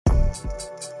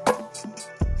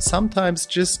Sometimes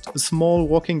just a small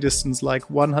walking distance, like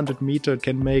 100 meters,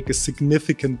 can make a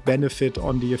significant benefit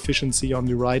on the efficiency, on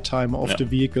the ride time of the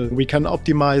vehicle. We can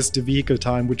optimize the vehicle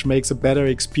time, which makes a better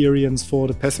experience for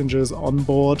the passengers on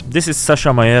board. This is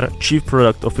Sasha Mayer, Chief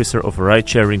Product Officer of a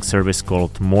ride-sharing service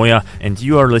called Moja, and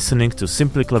you are listening to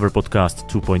Simply Clever Podcast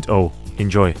 2.0.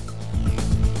 Enjoy.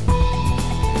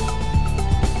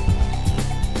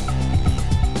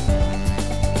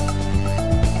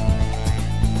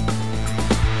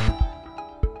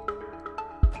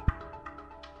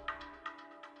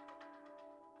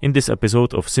 In this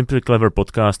episode of Simply Clever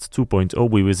Podcast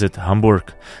 2.0, we visit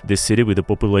Hamburg. This city with a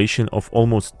population of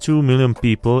almost 2 million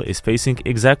people is facing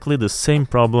exactly the same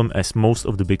problem as most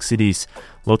of the big cities.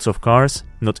 Lots of cars,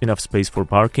 not enough space for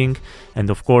parking, and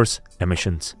of course,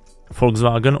 emissions.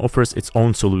 Volkswagen offers its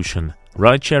own solution,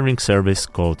 ride-sharing service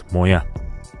called Moja.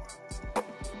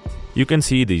 You can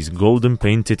see these golden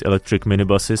painted electric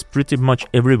minibuses pretty much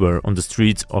everywhere on the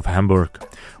streets of Hamburg.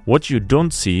 What you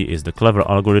don't see is the clever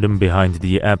algorithm behind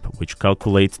the app, which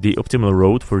calculates the optimal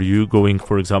route for you going,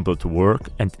 for example, to work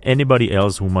and anybody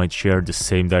else who might share the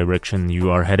same direction you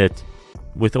are headed.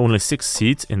 With only 6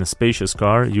 seats in a spacious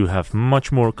car, you have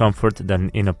much more comfort than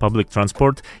in a public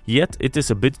transport, yet it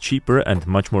is a bit cheaper and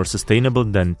much more sustainable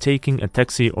than taking a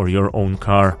taxi or your own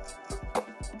car.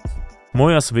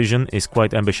 Moja's vision is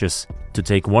quite ambitious, to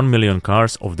take 1 million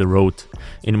cars off the road.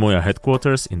 In Moja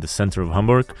headquarters in the center of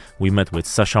Hamburg, we met with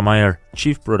Sasha Mayer,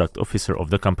 Chief Product Officer of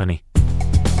the company.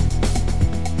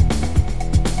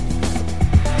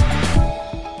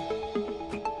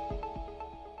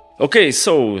 Okay,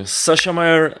 so Sasha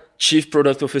Mayer, Chief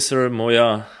Product Officer,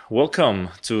 Moja, welcome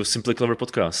to Simply Clever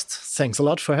Podcast. Thanks a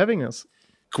lot for having us.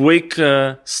 Quick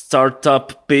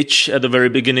startup pitch at the very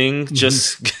beginning.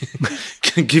 Just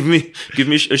give me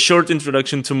a short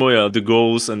introduction to Moja, the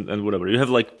goals and whatever. You have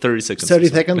like 30 seconds. 30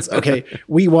 seconds? Okay.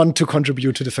 We want to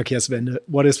contribute to the Verkehrswende.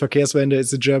 What is Verkehrswende?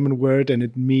 It's a German word, and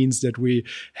it means that we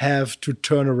have to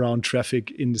turn around traffic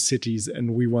in the cities,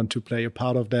 and we want to play a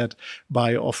part of that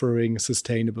by offering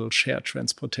sustainable shared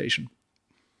transportation.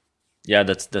 Yeah,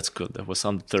 that's good. That was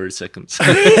under 30 seconds.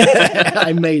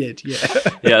 I made it,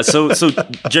 yeah. Yeah, so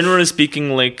generally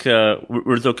speaking, like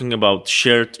we're talking about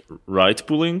shared ride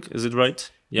pooling, is it right?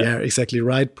 Yeah, exactly.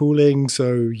 Ride pooling.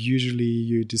 So usually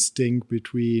you distinct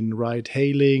between ride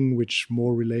hailing, which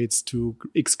more relates to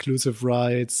exclusive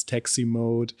rides, taxi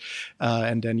mode,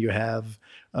 and then you have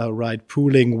ride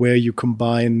pooling, where you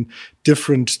combine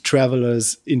different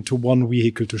travelers into one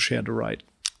vehicle to share the ride.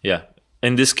 Yeah.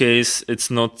 In this case,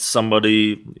 it's not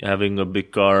somebody having a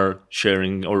big car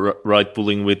sharing or ride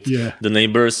pooling with the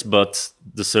neighbors, but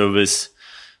the service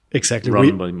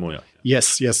run by Moja.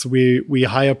 Yes. We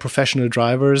hire professional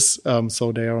drivers,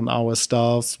 so they are on our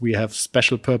staffs. We have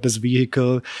special purpose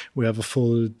vehicle. We have a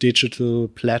full digital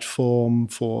platform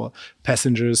for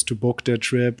passengers to book their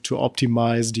trip, to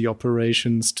optimize the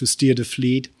operations, to steer the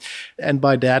fleet. And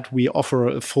by that, we offer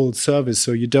a full service.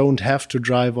 So you don't have to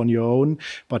drive on your own,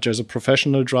 but there's a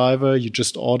professional driver. You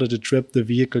just order the trip. The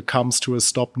vehicle comes to a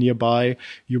stop nearby.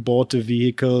 You board the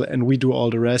vehicle, and we do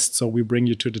all the rest. So we bring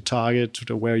you to the target,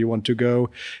 to where you want to go.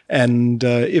 And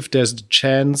if there's the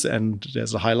chance, and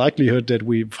there's a high likelihood that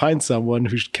we find someone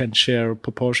who can share a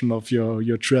proportion of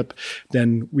your trip,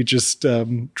 then we just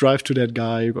drive to that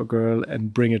guy or girl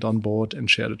and bring it on board and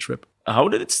share the trip. How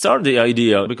did it start, the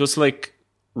idea? Because like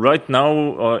right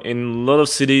now in a lot of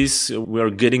cities, we are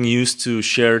getting used to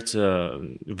shared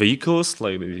vehicles,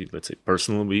 like let's say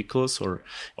personal vehicles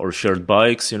or shared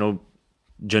bikes,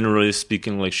 generally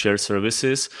speaking, like shared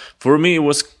services. For me, it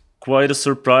was quite a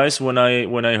surprise when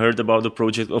I heard about the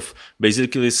project of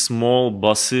basically small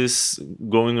buses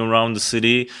going around the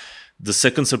city. The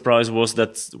second surprise was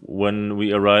that when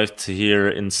we arrived here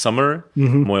in summer,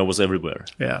 Moja was everywhere.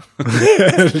 Yeah,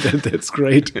 that's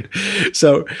great.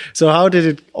 So how did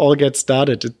it all get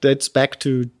started? It dates back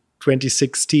to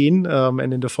 2016,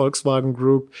 and in the Volkswagen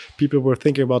Group, people were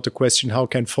thinking about the question, how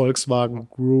can Volkswagen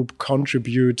Group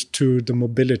contribute to the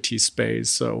mobility space?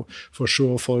 So for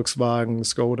sure, Volkswagen,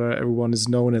 Skoda, everyone is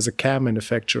known as a car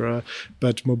manufacturer,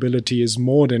 but mobility is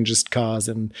more than just cars.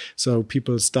 And so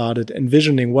people started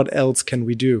envisioning, what else can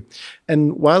we do?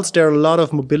 And whilst there are a lot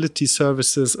of mobility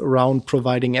services around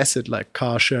providing asset, like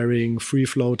car sharing, free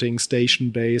floating,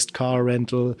 station-based, car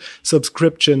rental,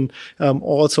 subscription,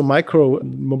 also micro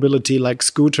mobility mobility like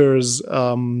scooters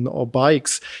or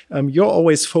bikes, you're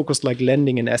always focused like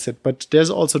lending an asset, but there's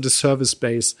also the service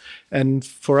space. And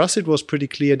for us, it was pretty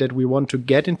clear that we want to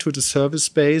get into the service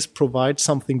space, provide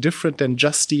something different than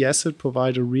just the asset,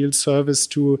 provide a real service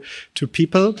to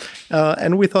people.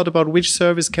 And we thought about which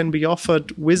service can be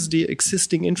offered with the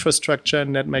existing infrastructure,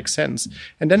 and that makes sense.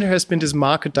 And then there has been this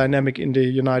market dynamic in the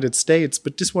United States,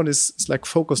 but this one is like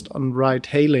focused on ride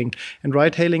hailing. And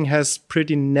ride hailing has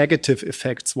pretty negative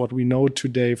effects, what we know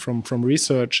today from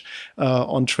research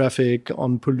on traffic,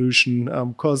 on pollution,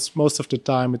 because most of the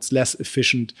time it's less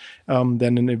efficient than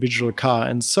an individual car.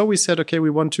 And so we said, okay, we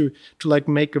want to like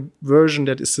make a version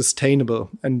that is sustainable.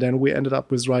 And then we ended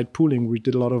up with ride pooling. We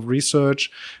did a lot of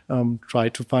research,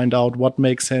 tried to find out what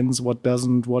makes sense, what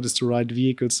doesn't, what is the right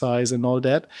vehicle size and all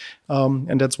that.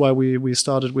 And that's why we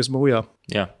started with Moja.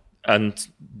 Yeah. And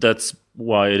that's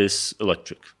why it is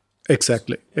electric.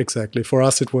 Exactly. For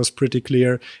us, it was pretty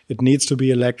clear. It needs to be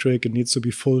electric. It needs to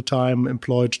be full-time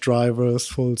employed drivers,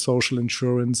 full social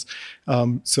insurance.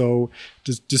 So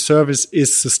the service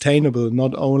is sustainable,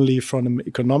 not only from an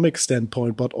economic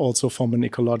standpoint, but also from an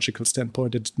ecological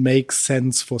standpoint. It makes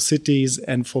sense for cities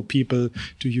and for people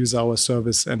to use our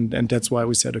service. And that's why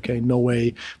we said, okay, no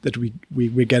way that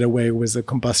we get away with a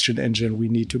combustion engine. We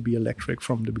need to be electric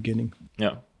from the beginning.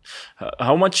 Yeah.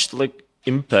 How much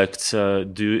impact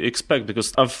do you expect?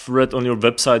 Because I've read on your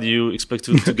website you expect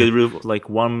to get rid of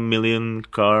 1 million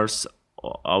cars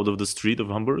out of the street of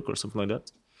Hamburg or something like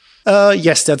that.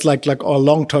 Yes, that's like our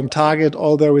long-term target,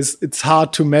 although it's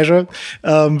hard to measure.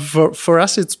 For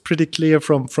us, it's pretty clear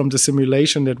from the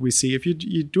simulation that we see. If you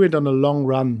do it on a long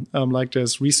run, like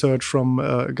there's research from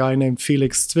a guy named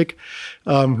Felix Zwick,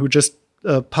 who just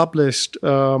published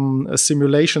a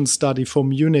simulation study for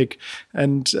Munich,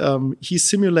 and he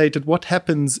simulated what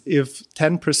happens if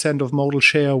 10% of modal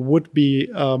share would be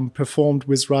performed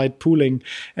with ride pooling,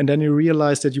 and then he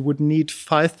realized that you would need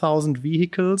 5,000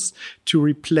 vehicles to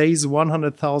replace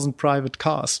 100,000 private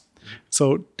cars.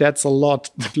 So that's a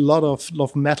lot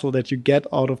of metal that you get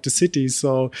out of the city.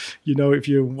 So, if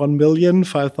you're 1 million,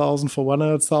 5,000 for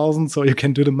 100,000, so you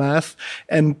can do the math.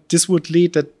 And this would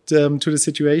lead to the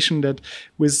situation that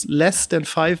with less than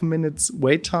 5 minutes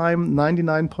wait time,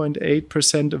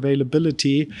 99.8%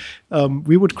 availability,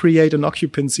 we would create an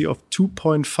occupancy of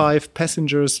 2.5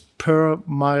 passengers per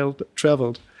mile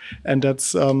traveled. And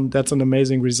that's an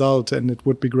amazing result, and it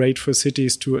would be great for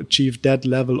cities to achieve that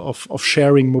level of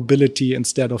sharing mobility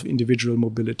instead of individual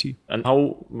mobility. And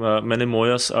how many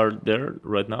Mojas are there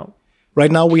right now? Right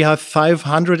now, we have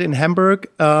 500 in Hamburg.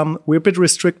 We're a bit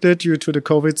restricted due to the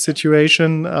COVID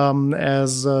situation,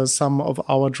 as some of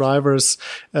our drivers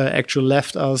actually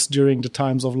left us during the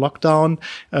times of lockdown.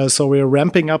 So we're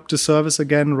ramping up the service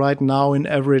again. Right now, in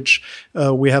average,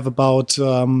 we have about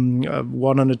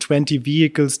 120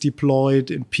 vehicles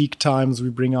deployed. In peak times, we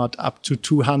bring out up to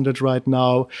 200 right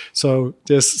now. So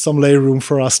there's some layroom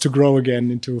for us to grow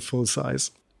again into full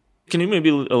size. Can you maybe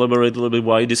elaborate a little bit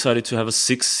why you decided to have a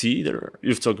 6-seater?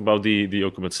 You've talked about the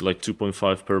occupancy,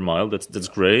 2.5 per mile. That's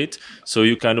great. So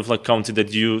you kind of counted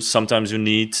that sometimes you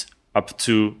need up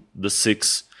to the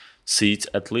 6 seats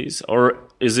at least, or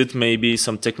is it maybe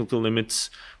some technical limits,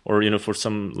 or for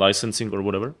some licensing or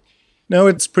whatever? No,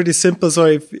 it's pretty simple. So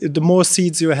if the more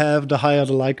seats you have, the higher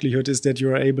the likelihood is that you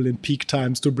are able in peak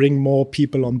times to bring more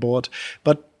people on board.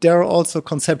 But there are also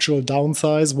conceptual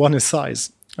downsides. One is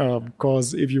size.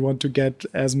 Because if you want to get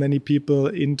as many people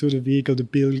into the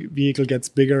vehicle gets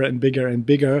bigger and bigger and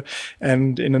bigger.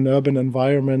 And in an urban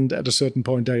environment, at a certain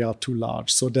point, they are too large.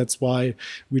 So that's why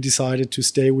we decided to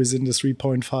stay within the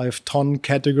 3.5 ton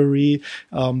category.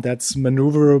 That's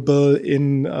maneuverable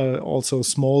in also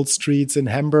small streets in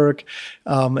Hamburg.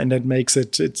 And that makes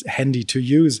it's handy to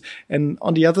use. And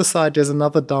on the other side, there's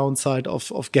another downside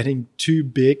of getting too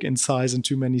big in size and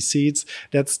too many seats.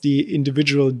 That's the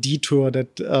individual detour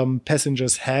that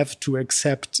passengers have to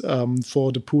accept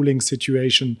for the pooling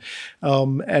situation.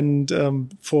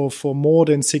 For more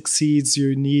than 6 seats,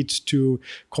 you need to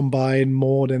combine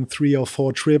more than 3 or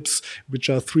 4 trips, which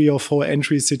are 3 or 4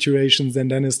 entry situations.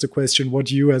 And then is the question what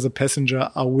you as a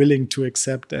passenger are willing to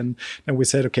accept. And we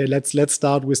said, okay, let's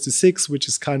start with the 6, which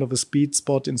is kind of a speed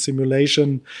spot in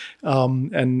simulation.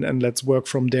 And let's work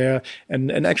from there.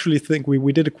 And actually think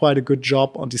we did quite a good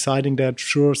job on deciding that.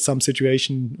 Sure, some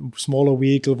situation, smaller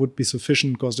vehicle would be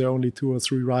sufficient because there are only 2 or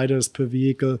 3 riders per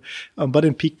vehicle. But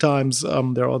in peak times,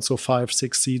 there are also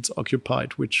 5-6 seats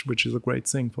occupied, which is a great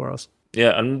thing for us.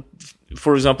 Yeah, and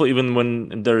for example, even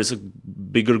when there is a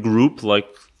bigger group, like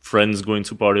friends going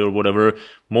to party or whatever,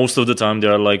 most of the time they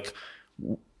are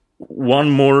one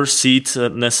more seat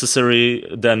necessary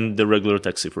than the regular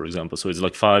taxi, for example. So it's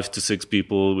like 5 to 6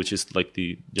 people, which is like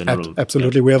the general.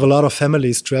 Absolutely. Yeah. We have a lot of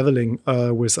families traveling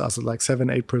with us. Like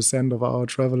 7-8% of our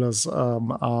travelers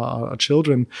are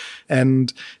children.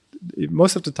 And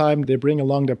most of the time they bring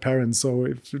along their parents. So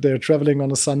if they're traveling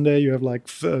on a Sunday, you have like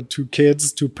 2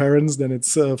 kids, 2 parents, then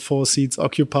it's 4 seats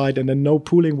occupied, and then no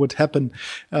pooling would happen.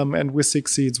 And with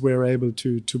 6 seats, we're able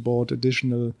to board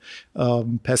additional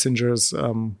passengers,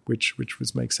 which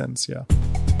makes sense. Yeah.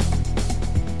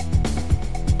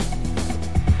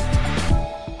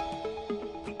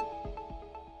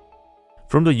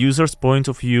 From the user's point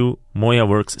of view, Moja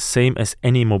works same as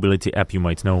any mobility app you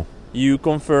might know. You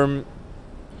confirm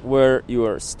where you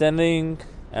are standing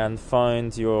and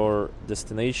find your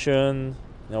destination.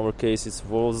 In our case, it's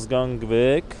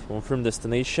Wolfgangsweg. Confirm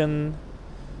destination.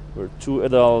 We're 2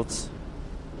 adults.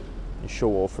 And show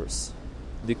offers.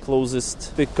 The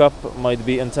closest pickup might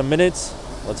be in 10 minutes.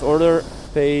 Let's order.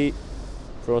 Pay.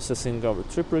 Processing our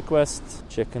trip request.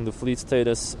 Checking the fleet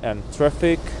status and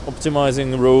traffic.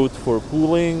 Optimizing the route for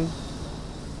pooling.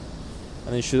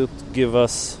 And it should give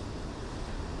us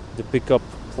the pickup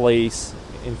place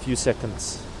in few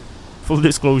seconds. Full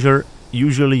disclosure,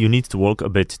 usually you need to walk a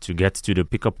bit to get to the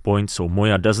pickup point, so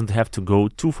Moja doesn't have to go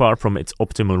too far from its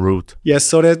optimal route. Yes,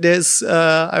 so there's,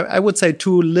 I would say,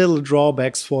 2 little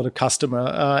drawbacks for the customer.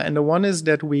 And the one is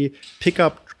that we pick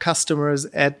up customers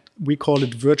at, we call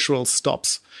it virtual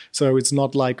stops. So it's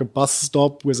not like a bus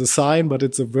stop with a sign, but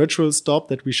it's a virtual stop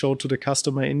that we show to the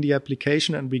customer in the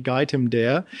application and we guide him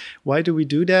there. Why do we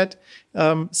do that?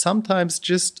 Sometimes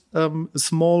just a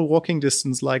small walking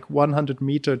distance, like 100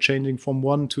 meter, changing from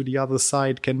one to the other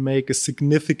side, can make a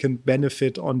significant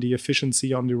benefit on the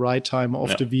efficiency, on the ride time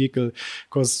of the vehicle.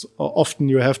 Because often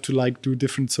you have to like do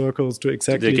different circles to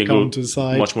exactly come to the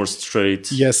side. Much more straight.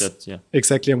 Yes,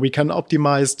 exactly. And we can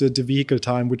optimize the vehicle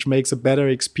time, which makes a better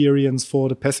experience for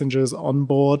the passengers on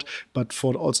board, but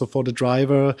also for the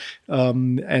driver.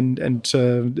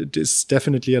 This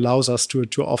definitely allows us to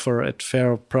offer at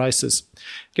fair prices.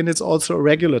 And it's also a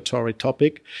regulatory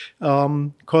topic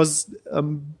because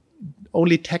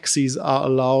only taxis are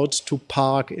allowed to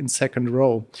park in second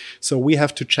row. So we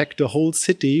have to check the whole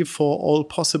city for all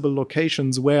possible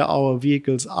locations where our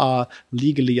vehicles are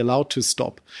legally allowed to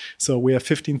stop. So we have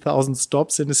 15,000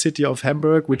 stops in the city of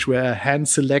Hamburg, which were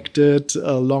hand-selected,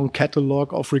 a long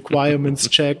catalog of requirements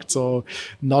checked, so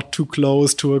not too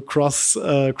close to a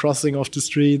crossing of the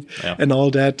street and all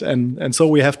that. And so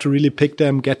we have to really pick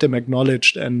them, get them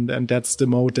acknowledged, and that's the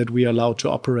mode that we are allowed to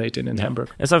operate in Hamburg.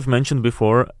 As I've mentioned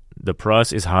before, the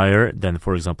price is higher than,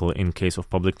 for example, in case of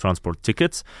public transport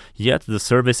tickets, yet the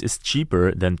service is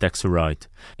cheaper than taxi ride.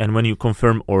 And when you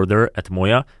confirm order at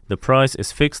Moja, the price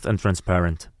is fixed and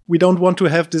transparent. We don't want to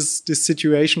have this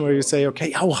situation where you say,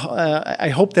 okay, I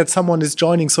hope that someone is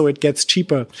joining so it gets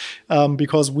cheaper,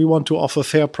 because we want to offer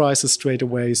fair prices straight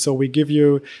away. So we give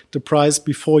you the price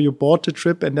before you board the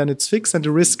trip, and then it's fixed and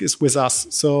the risk is with us.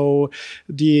 So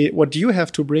what you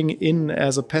have to bring in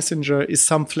as a passenger is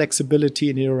some flexibility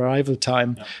in your arrival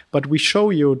time. Yeah. But we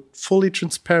show you fully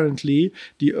transparently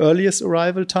the earliest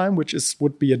arrival time, which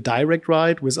would be a direct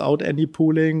ride without any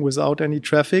pooling, without any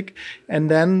traffic. And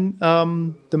then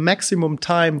the maximum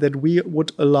time that we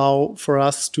would allow for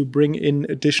us to bring in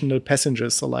additional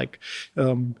passengers. So like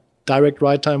direct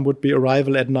ride time would be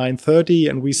arrival at 9:30,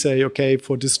 and we say, okay,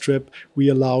 for this trip, we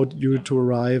allowed you to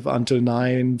arrive until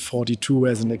 9:42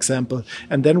 as an example.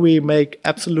 And then we make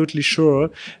absolutely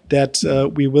sure that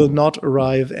we will not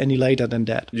arrive any later than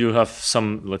that. You have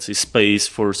some, let's say, space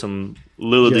for some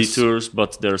little detours,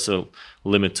 but there's a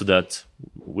limit to that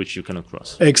which you cannot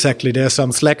cross. Exactly. There's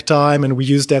some slack time, and we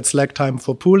use that slack time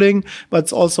for pooling, but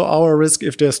it's also our risk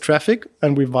if there's traffic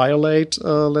and we violate,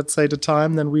 let's say, the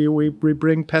time, then we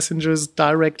bring passengers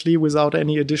directly without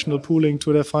any additional pooling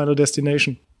to their final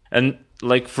destination. And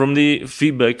like from the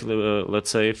feedback, let's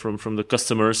say from the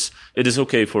customers, it is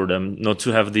okay for them not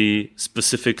to have the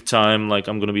specific time, like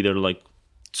I'm going to be there like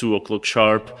 2:00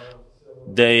 sharp.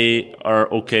 They are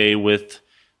okay with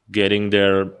getting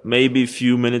there maybe a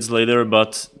few minutes later,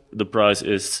 but the price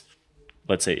is,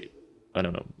 let's say, I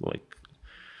don't know, like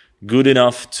good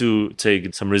enough to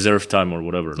take some reserve time or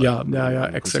whatever.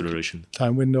 Exactly.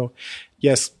 Time window.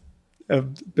 Yes.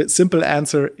 the simple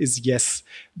answer is yes.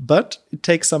 But it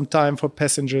takes some time for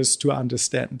passengers to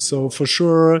understand. So for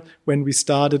sure, when we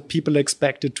started, people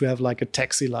expected to have like a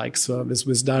taxi-like service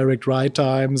with direct ride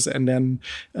times and then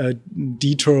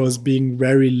detours being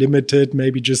very limited,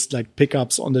 maybe just like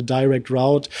pickups on the direct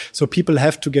route. So people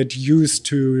have to get used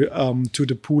to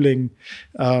the pooling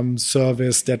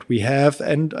service that we have.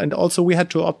 And also we had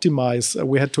to optimize.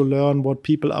 We had to learn what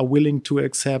people are willing to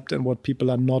accept and what people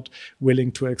are not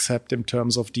willing to accept in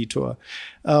terms of detour.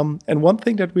 And one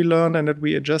thing that we learned and that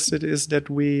we adjusted is that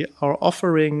we are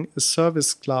offering a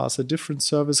service class, a different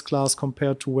service class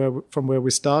compared to from where we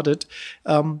started,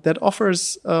 that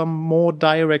offers more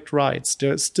direct rides.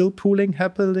 There's still pooling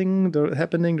happening.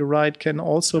 The ride can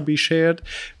also be shared,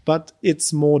 but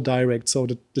it's more direct. So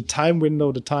the time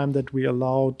window, the time that we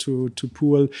allow to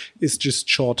pool is just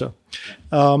shorter.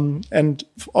 And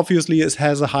obviously it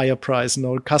has a higher price.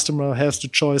 The customer has the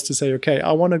choice to say, okay,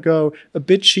 I want to go a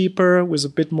bit cheaper with a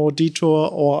bit more detour,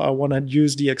 or I want to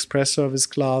use the express service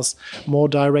class, more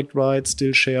direct rides,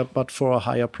 still shared, but for a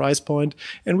higher price point.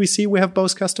 And we see we have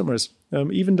both customers.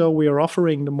 Even though we are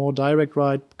offering the more direct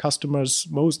ride,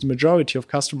 the majority of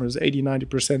customers,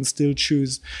 80-90% still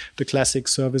choose the classic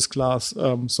service class.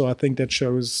 So I think that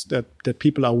shows that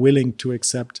people are willing to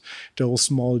accept those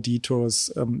small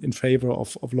detours in favor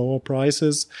of lower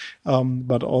prices.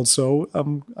 But also,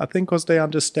 I think because they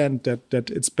understand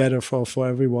that it's better for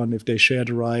everyone if they share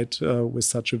the ride with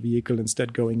such a vehicle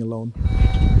instead going alone.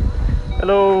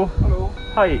 Hello. Hello.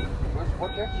 Hi.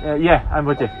 Wojciech? Yeah, I'm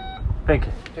Wojciech. Thank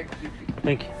you.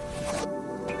 Thank you.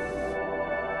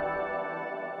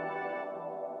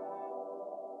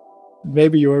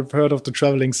 Maybe you have heard of the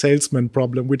traveling salesman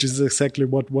problem, which is exactly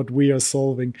what we are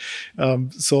solving.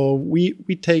 So we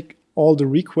take all the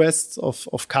requests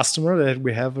of customer that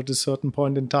we have at a certain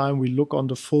point in time. We look on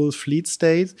the full fleet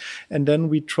state, and then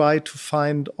we try to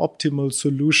find optimal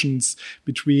solutions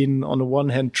between, on the one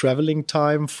hand, traveling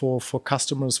time for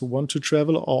customers who want to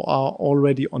travel or are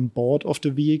already on board of the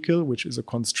vehicle, which is a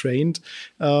constraint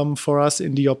for us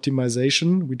in the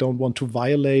optimization. We don't want to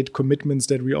violate commitments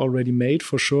that we already made,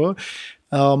 for sure.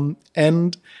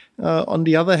 On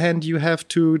the other hand, you have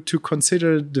to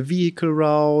consider the vehicle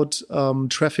route,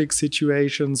 traffic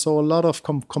situation. So a lot of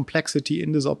complexity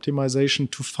in this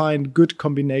optimization to find good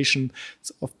combinations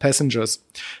of passengers.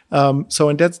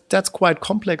 And that's quite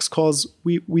complex because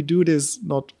we do this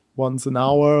not once an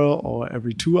hour or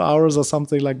every 2 hours or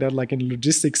something like that, like in a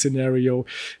logistics scenario.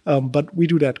 But we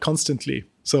do that constantly.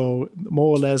 So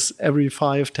more or less every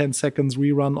 5-10 seconds,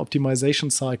 we run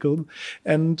optimization cycle.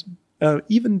 And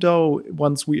even though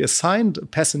once we assigned a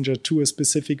passenger to a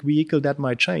specific vehicle, that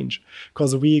might change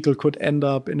because a vehicle could end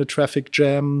up in a traffic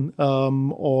jam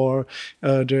or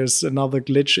there's another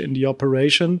glitch in the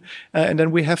operation. And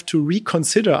then we have to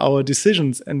reconsider our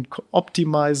decisions and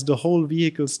optimize the whole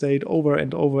vehicle state over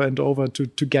and over and over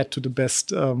to get to the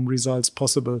best results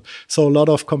possible. So a lot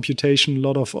of computation, a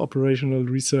lot of operational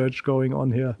research going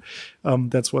on here.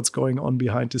 That's what's going on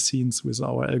behind the scenes with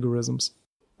our algorithms.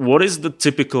 What is the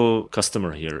typical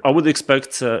customer here? I would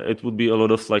expect it would be a lot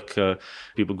of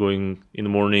people going in the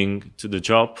morning to the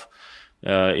job,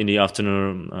 in the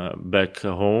afternoon back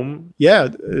home. Yeah,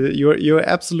 you're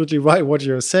absolutely right what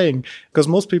you're saying, because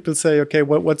most people say, okay,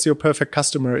 what's your perfect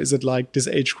customer? Is it like this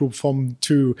age group from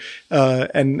 2?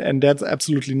 And that's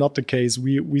absolutely not the case.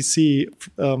 We see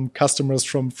customers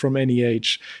from any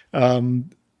age.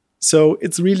 So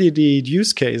it's really the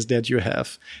use case that you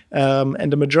have.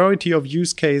 And the majority of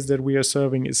use case that we are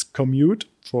serving is commute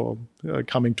for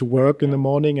coming to work in the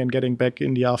morning and getting back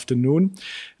in the afternoon,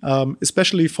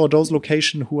 especially for those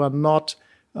locations who are not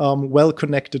well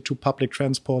connected to public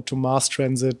transport, to mass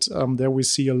transit. There we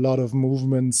see a lot of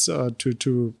movements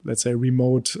to let's say,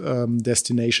 remote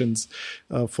destinations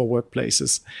for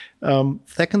workplaces.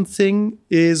 Second thing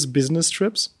is business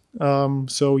trips.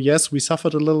 So yes, we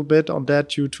suffered a little bit on that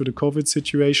due to the COVID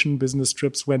situation. Business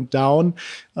trips went down,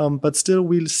 but still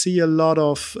we'll see a lot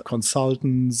of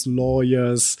consultants,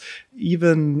 lawyers,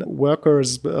 even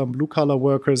workers, blue-collar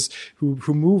workers who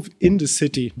move in the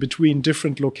city between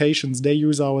different locations. They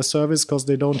use our service because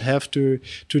they don't have to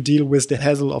deal with the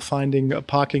hassle of finding a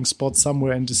parking spot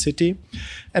somewhere in the city.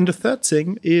 And the third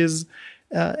thing is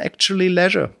actually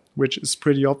leisure, which is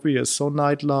pretty obvious. So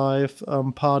nightlife,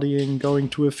 partying, going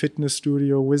to a fitness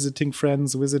studio, visiting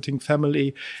friends, visiting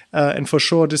family. And for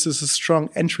sure, this is a strong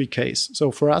entry case.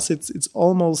 So for us, it's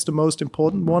almost the most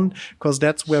important one, because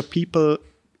that's where people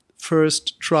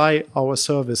first try our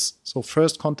service. So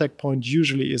first contact point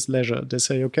usually is leisure. They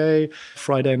say, okay,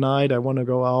 Friday night, I want to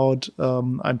go out.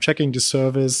 I'm checking the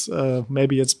service.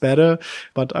 Maybe it's better,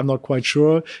 but I'm not quite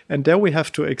sure. And there we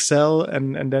have to excel.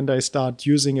 And then they start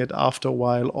using it after a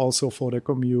while also for the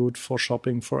commute, for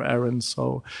shopping, for errands.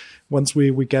 So once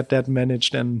we get that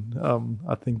managed, then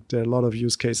I think there are a lot of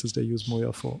use cases they use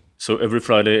Moja for. So every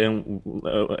Friday and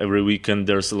every weekend,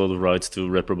 there's a lot of rides to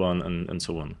Reeperbahn and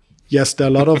so on. Yes, there are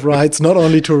a lot of rides, not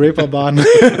only to Reeperbahn,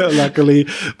 luckily,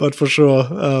 but for sure,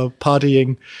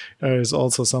 partying is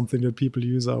also something that people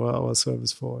use our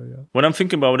service for. Yeah. When I'm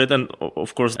thinking about it, and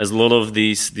of course, as a lot of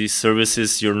these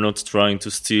services, you're not trying to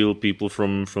steal people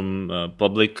from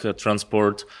public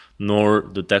transport, nor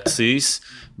the taxis,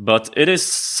 but it is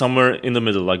somewhere in the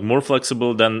middle, like more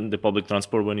flexible than the public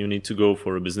transport when you need to go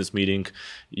for a business meeting.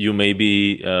 You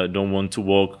maybe don't want to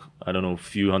walk, I don't know, a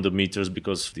few hundred meters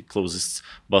because the closest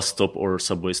bus stop or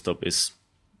subway stop is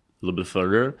a little bit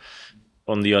further.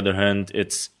 On the other hand,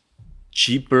 it's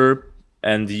cheaper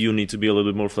and you need to be a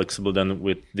little bit more flexible than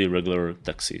with the regular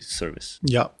taxi service.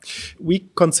 Yeah. We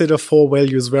consider 4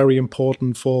 values very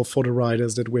important for the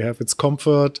riders that we have. It's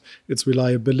comfort, it's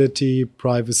reliability,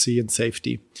 privacy, and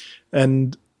safety.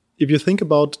 And if you think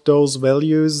about those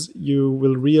values, you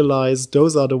will realize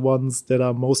those are the ones that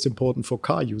are most important for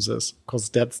car users, because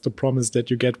that's the promise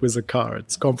that you get with a car.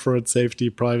 It's comfort,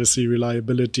 safety, privacy,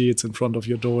 reliability. It's in front of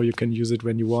your door. You can use it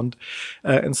when you want.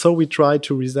 And so we try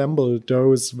to resemble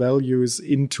those values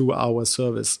into our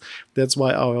service. That's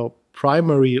why our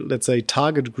primary, let's say,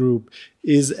 target group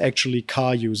is actually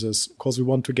car users, because we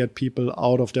want to get people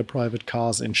out of their private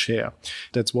cars and share.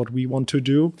 That's what we want to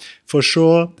do. For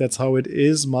sure, that's how it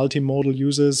is. Multimodal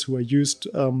users who are used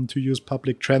to use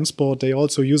public transport, they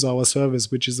also use our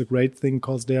service, which is a great thing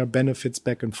because there are benefits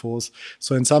back and forth.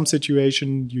 So in some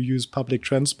situation, you use public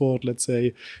transport, let's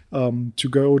say, to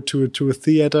go to a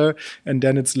theater, and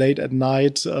then it's late at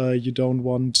night. You don't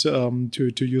want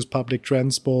to use public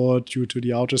transport due to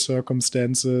the outer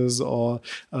circumstances, or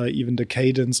even the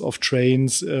cadence of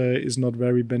trains is not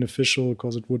very beneficial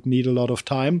because it would need a lot of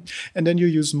time. And then you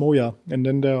use Moja. And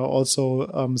then there are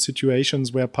also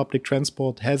situations where public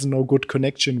transport has no good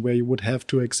connection, where you would have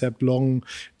to accept long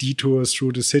detours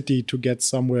through the city to get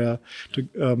somewhere to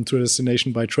a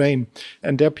destination by train.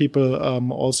 And there people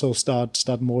also start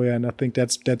Moja. And I think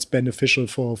that's beneficial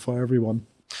for everyone.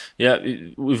 Yeah,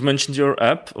 we've mentioned your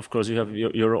app. Of course, you have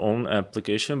your own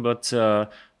application, but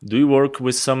do you work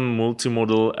with some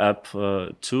multimodal app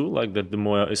too, like that the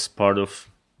Moja is part of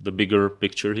the bigger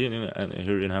picture here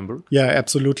in Hamburg? Yeah,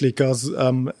 absolutely. Because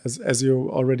as you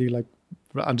already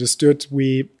understood,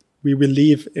 we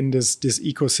believe in this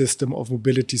ecosystem of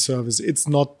mobility service. It's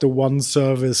not the one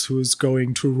service who's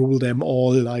going to rule them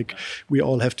all, like we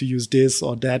all have to use this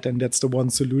or that, and that's the one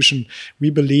solution.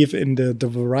 We believe in the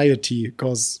variety,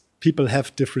 because people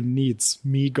have different needs.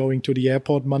 Me going to the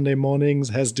airport Monday mornings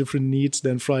has different needs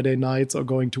than Friday nights or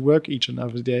going to work each and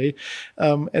every day.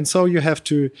 And so you have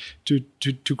to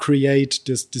create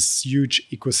this huge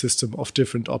ecosystem of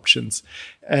different options.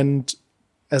 And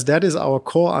as that is our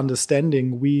core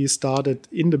understanding, we started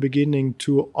in the beginning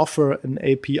to offer an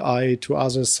API to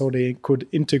others so they could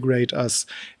integrate us.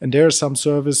 And there are some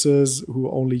services who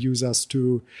only use us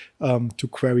to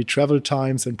query travel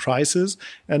times and prices.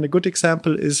 And a good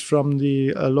example is from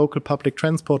the local public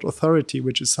transport authority,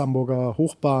 which is Hamburger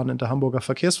Hochbahn and the Hamburger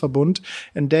Verkehrsverbund.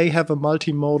 And they have a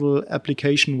multimodal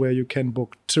application where you can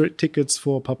book tickets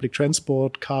for public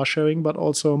transport, car sharing, but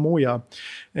also Moja.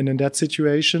 And in that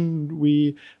situation,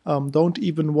 we don't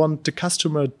even want the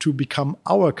customer to become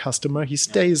our customer. He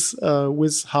stays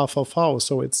with HVV.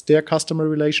 So it's their customer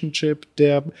relationship,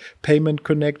 their payment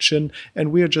connection,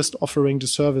 and we are just offering the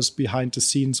service behind the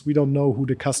scenes. We don't know who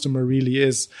the customer really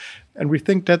is. And we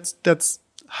think that's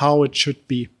how it should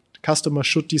be. The customer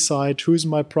should decide who is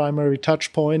my primary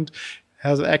touch point,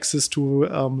 has access to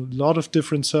a lot of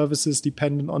different services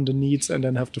dependent on the needs, and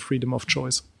then have the freedom of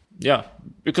choice. Yeah,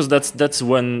 because that's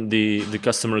when the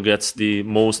customer gets the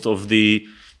most of the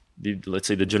let's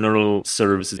say the general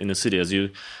services in the city. As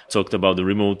you talked about the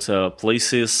remote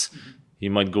places, he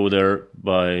might go there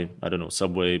by, I don't know,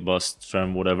 subway, bus,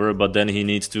 tram, whatever, but then he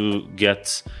needs to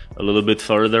get a little bit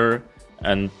further,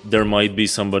 and there might be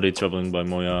somebody traveling by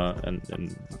Moja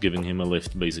and giving him a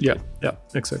lift, basically. Yeah,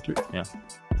 exactly. Yeah.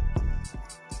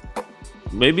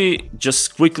 Maybe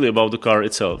just quickly about the car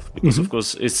itself, because of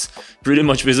course it's pretty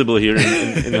much visible here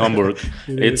in Hamburg.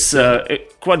 It's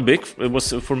quite big. It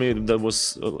was for me, that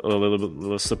was a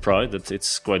little surprise that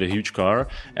it's quite a huge car,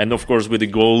 and of course with the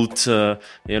gold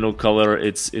color,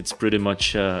 it's pretty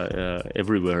much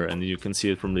everywhere, and you can see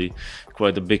it from the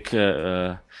quite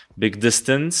a big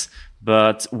distance.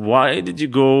 But why did you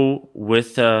go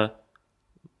with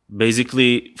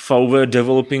basically VW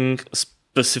developing a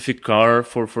specific car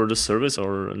for the service,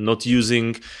 or not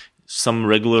using some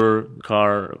regular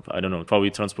car, I don't know,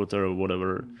 VW Transporter or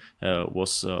whatever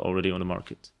was already on the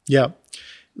market? Yeah.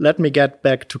 Let me get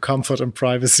back to comfort and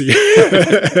privacy.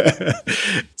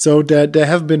 So there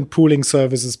have been pooling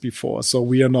services before, so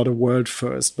we are not a world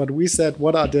first. But we said,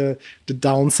 what are the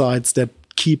downsides that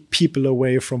keep people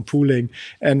away from pooling?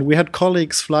 And we had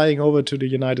colleagues flying over to the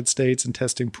United States and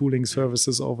testing pooling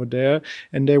services over there,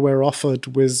 and they were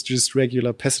offered with just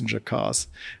regular passenger cars.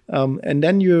 And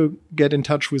then you get in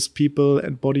touch with people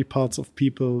and body parts of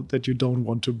people that you don't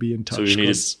want to be in touch with. So you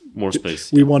needed more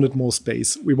space. We wanted more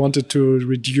space. We wanted to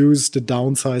reduce the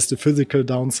downsides, the physical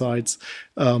downsides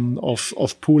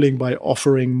of pooling by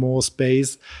offering more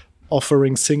space,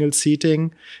 offering single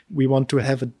seating. We want to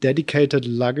have a dedicated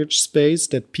luggage space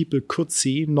that people could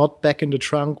see, not back in the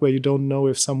trunk where you don't know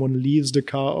if someone leaves the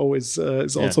car. Oh, is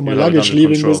also my luggage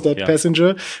leaving control with that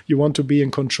passenger? You want to be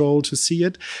in control to see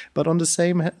it. But on the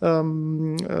same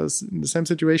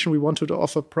situation, we wanted to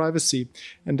offer privacy,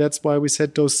 and that's why we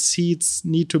said those seats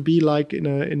need to be like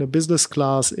in a business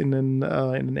class in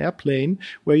an airplane,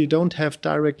 where you don't have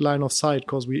direct line of sight,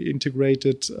 because we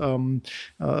integrated a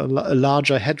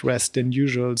larger headrest than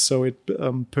usual, so it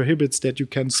prohibits that you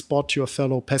can spot your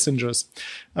fellow passengers.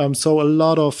 So a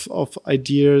lot of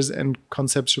ideas and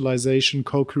conceptualization,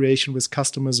 co-creation with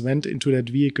customers went into that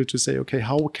vehicle to say, okay,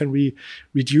 how can we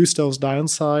reduce those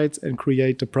downsides and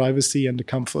create the privacy and the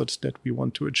comfort that we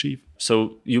want to achieve?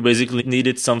 So you basically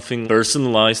needed something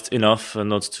personalized enough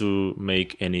not to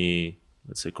make any,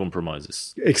 let's say,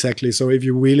 compromises. Exactly. So if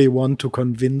you really want to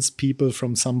convince people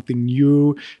from something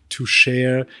new to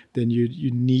share, then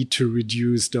you need to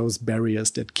reduce those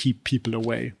barriers that keep people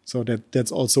away. So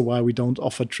that's also why we don't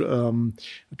offer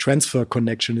transfer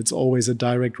connection. It's always a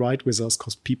direct ride with us,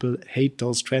 because people hate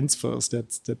those transfers.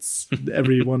 That's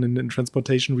everyone in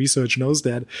transportation research knows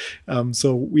that.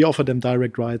 So we offer them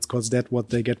direct rides, because that's what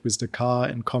they get with the car,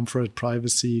 and comfort,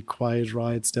 privacy, quiet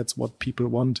rides. That's what people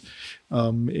want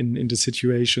in the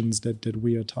situations that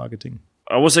we are targeting.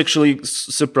 I was actually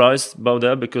surprised about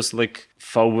that, because like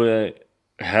VW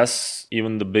has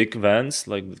even the big vans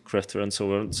like the Crafter and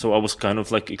so on. So I was kind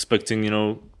of like expecting,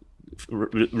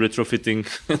 retrofitting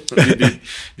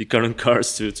the current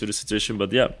cars to the situation.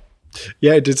 But yeah.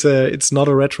 Yeah, it's not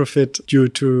a retrofit due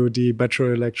to the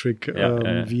battery electric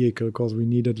vehicle, because we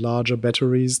needed larger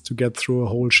batteries to get through a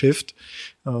whole shift,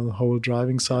 whole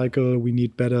driving cycle. We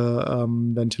need better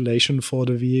ventilation for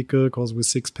the vehicle, because with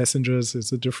 6 passengers,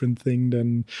 it's a different thing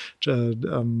than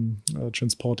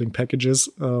transporting packages.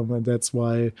 And that's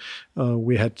why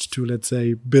we had to, let's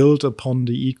say, build upon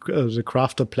the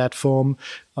Crafter platform.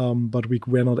 But we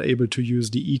were not able to use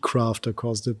the eCrafter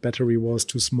because the battery was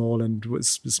too small and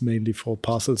was mainly for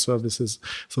parcel services.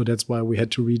 So that's why we had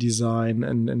to redesign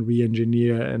and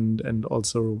re-engineer and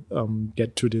also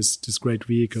get to this great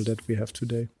vehicle that we have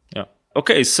today. Yeah.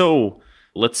 Okay, so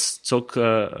let's talk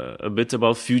a bit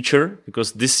about future,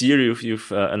 because this year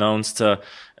you've announced a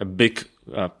big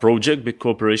project, big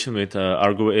cooperation with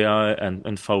Argo AI and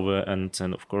VW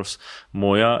and of course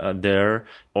MOIA there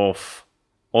of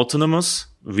autonomous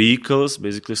vehicles,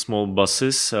 basically small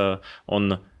buses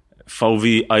on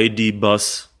VW ID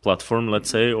bus platform, let's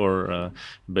say, or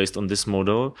based on this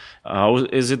model. How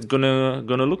is it gonna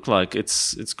look like?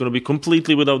 It's gonna be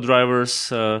completely without drivers.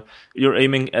 You're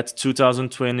aiming at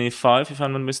 2025, if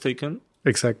I'm not mistaken.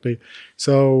 Exactly.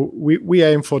 So we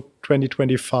aim for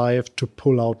 2025 to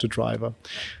pull out the driver.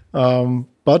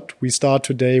 But we start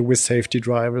today with safety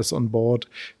drivers on board,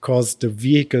 because the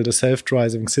vehicle, the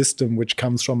self-driving system, which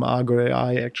comes from Argo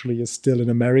AI, actually is still an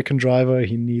American driver.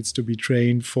 He needs to be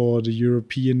trained for the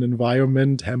European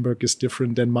environment. Hamburg is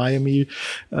different than Miami,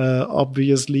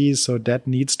 obviously, so that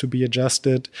needs to be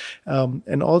adjusted.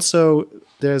 And also,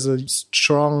 there's a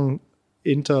strong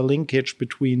interlinkage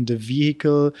between the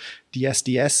vehicle, the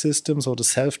SDS system, so the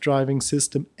self-driving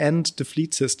system, and the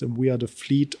fleet system. We are the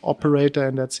fleet operator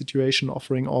in that situation,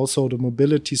 offering also the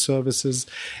mobility services.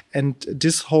 And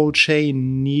this whole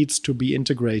chain needs to be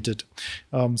integrated.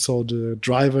 So the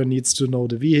driver needs to know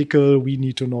the vehicle, we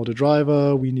need to know the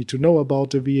driver, we need to know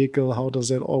about the vehicle, how does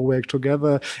that all work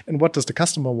together, and what does the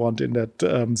customer want in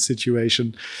that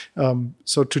situation.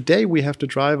 So today we have the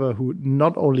driver who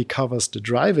not only covers the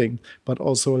driving, but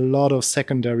also a lot of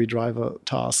secondary driver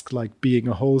tasks, like being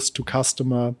a host to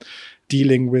customer,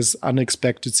 dealing with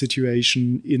unexpected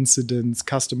situation, incidents,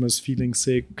 customers feeling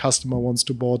sick, customer wants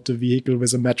to board the vehicle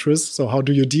with a mattress. So how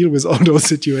do you deal with all those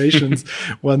situations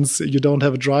once you don't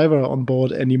have a driver on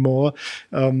board anymore?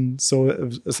 So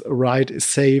a ride is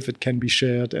safe, it can be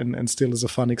shared, and still is a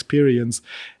fun experience.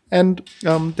 And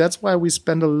that's why we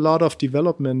spend a lot of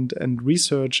development and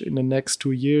research in the next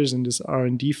 2 years in this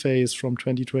R&D phase from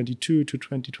 2022 to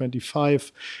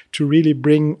 2025 to really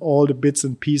bring all the bits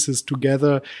and pieces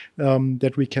together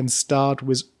that we can start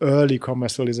with early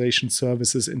commercialization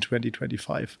services in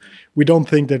 2025. We don't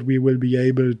think that we will be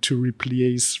able to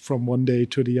replace from one day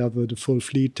to the other the full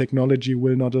fleet. Technology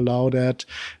will not allow that.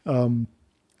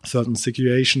 Certain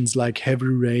situations like heavy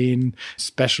rain,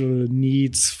 special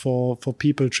needs for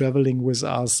people traveling with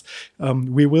us,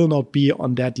 we will not be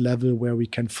on that level where we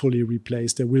can fully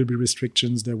replace. There will be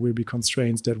restrictions, there will be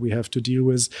constraints that we have to deal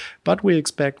with. But we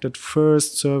expect that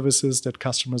first services that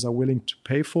customers are willing to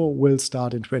pay for will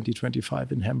start in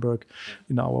 2025 in Hamburg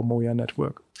in our MOIA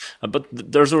network. But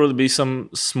there's already be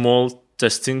some small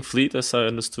testing fleet, as I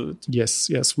understood it?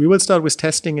 Yes. We will start with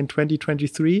testing in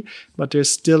 2023, but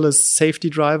there's still a safety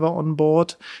driver on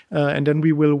board. And then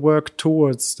we will work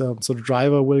towards, so the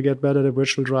driver will get better, the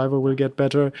virtual driver will get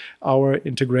better, our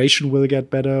integration will get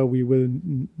better, we will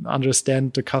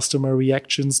understand the customer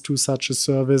reactions to such a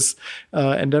service.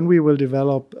 And then we will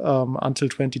develop until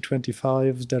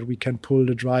 2025 that we can pull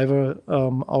the driver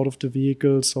out of the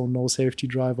vehicle, so no safety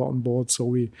driver on board, so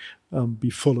we be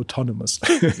full autonomous.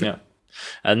 Yeah.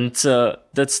 And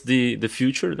that's the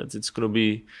future, that it's going to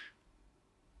be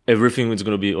everything is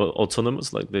going to be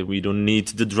autonomous, like that we don't need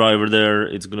the driver there,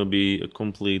 it's going to be a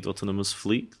complete autonomous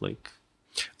fleet. Like,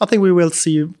 I think we will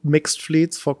see mixed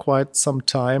fleets for quite some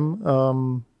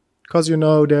time, because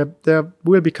there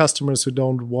will be customers who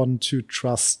don't want to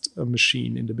trust a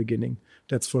machine in the beginning,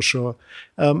 that's for sure.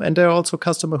 And there are also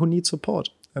customers who need support.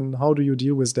 And how do you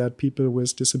deal with that? People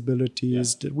with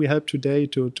disabilities that we help today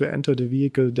to enter the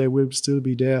vehicle, they will still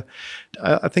be there.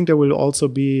 I think there will also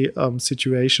be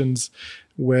situations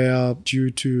where, due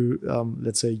to,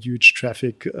 let's say, huge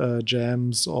traffic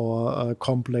jams or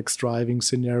complex driving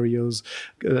scenarios,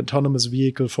 autonomous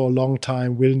vehicle for a long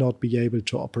time will not be able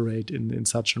to operate in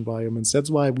such environments. That's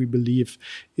why we believe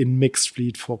in mixed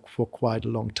fleet for quite a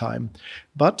long time.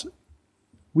 But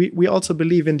we also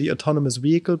believe in the autonomous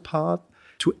vehicle part,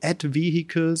 to add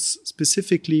vehicles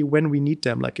specifically when we need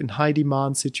them, like in high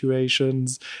demand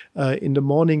situations. In the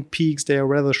morning peaks, they are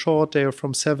rather short. They are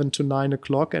from 7 to 9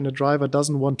 o'clock, and a driver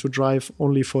doesn't want to drive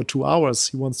only for 2 hours.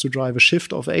 He wants to drive a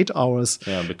shift of 8 hours.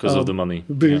 Yeah, because of the money.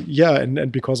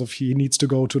 And because of he needs to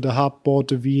go to the hub, board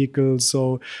the vehicle.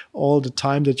 So all the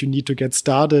time that you need to get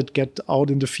started, get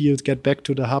out in the field, get back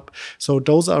to the hub. So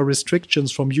those are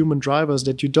restrictions from human drivers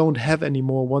that you don't have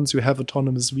anymore. Once you have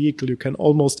autonomous vehicle, you can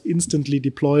almost instantly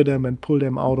deploy them and pull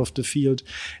them out of the field,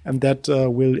 and that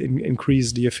will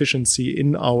increase the efficiency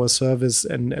in our service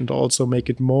and also make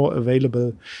it more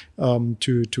available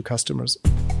to customers.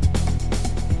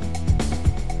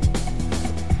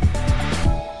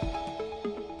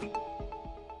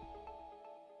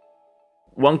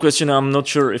 One question, I'm not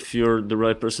sure if you're the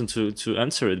right person to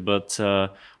answer it, but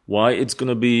why it's going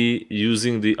to be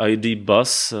using the ID.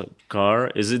 Buzz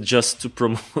car? Is it just to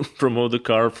promote the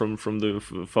car from the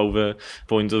VW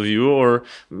point of view, or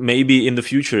maybe in the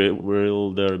future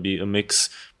will there be a mix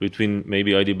between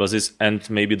maybe ID. Buzzes and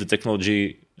maybe the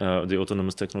technology, the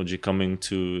autonomous technology coming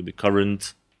to the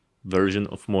current version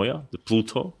of MOIA, the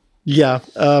Pluto? Yeah.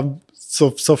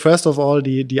 So first of all,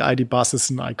 the ID. Buzz is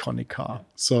an iconic car.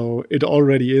 So it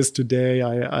already is today.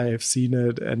 I have seen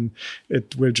it, and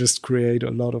it will just create a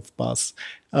lot of buzz.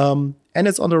 And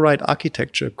it's on the right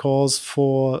architecture, because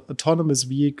for autonomous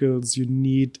vehicles, you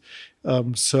need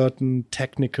certain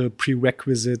technical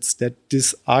prerequisites that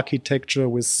this architecture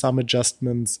with some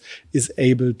adjustments is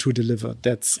able to deliver.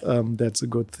 That's a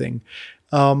good thing.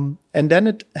 And then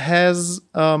it has,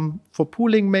 for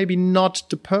pooling, maybe not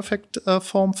the perfect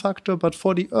form factor, but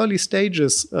for the early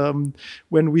stages,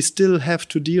 when we still have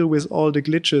to deal with all the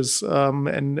glitches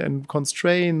and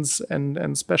constraints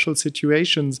and special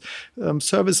situations,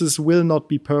 services will not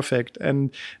be perfect.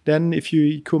 And then if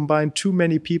you combine too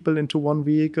many people into one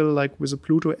vehicle, like with a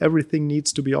Pluto, everything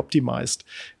needs to be optimized,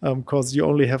 because you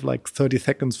only have like 30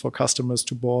 seconds for customers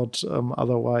to board.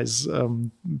 Otherwise,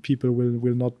 people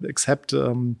will not accept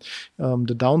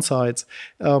the downsides,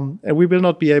 and we will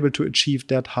not be able to achieve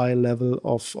that high level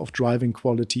of driving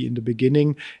quality in the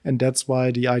beginning. And that's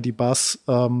why the ID. Buzz,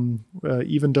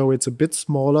 even though it's a bit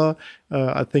smaller,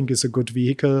 I think is a good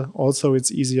vehicle. Also,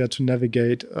 it's easier to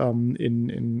navigate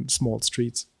in small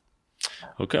streets.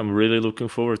 Okay, I'm really looking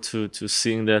forward to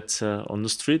seeing that on the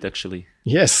street, actually.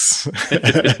 Yes.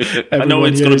 I know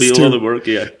it's going to be a lot of work,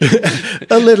 yeah.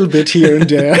 A little bit here and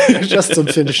there, just some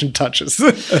finishing touches.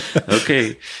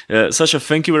 Okay. Sasha,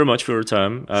 thank you very much for your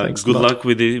time. Good luck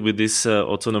with this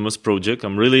autonomous project.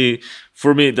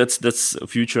 For me, that's a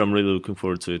future. I'm really looking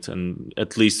forward to it, and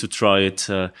at least to try it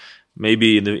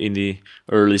maybe in the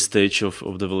early stage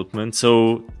of development.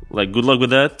 So, good luck with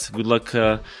that. Good luck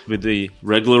with the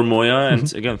regular Moya.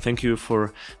 And again, thank you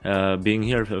for being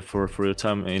here, for your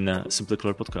time in Simply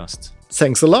Clever podcast.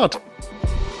 Thanks a lot.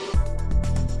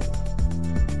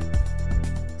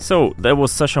 So that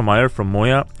was Sasha Meyer from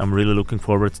Moya. I'm really looking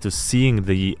forward to seeing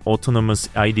the autonomous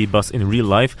ID bus in real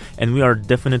life, and we are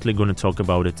definitely going to talk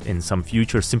about it in some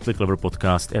future Simply Clever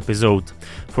podcast episode.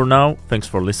 For now, thanks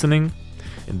for listening.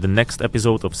 The next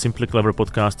episode of Simply Clever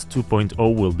Podcast 2.0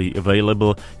 will be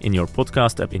available in your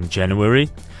podcast app in January.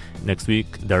 Next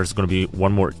week, there's going to be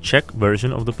one more Czech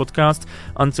version of the podcast.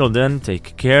 Until then,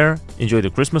 take care, enjoy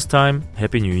the Christmas time,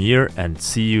 Happy New Year, and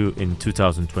see you in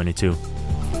 2022.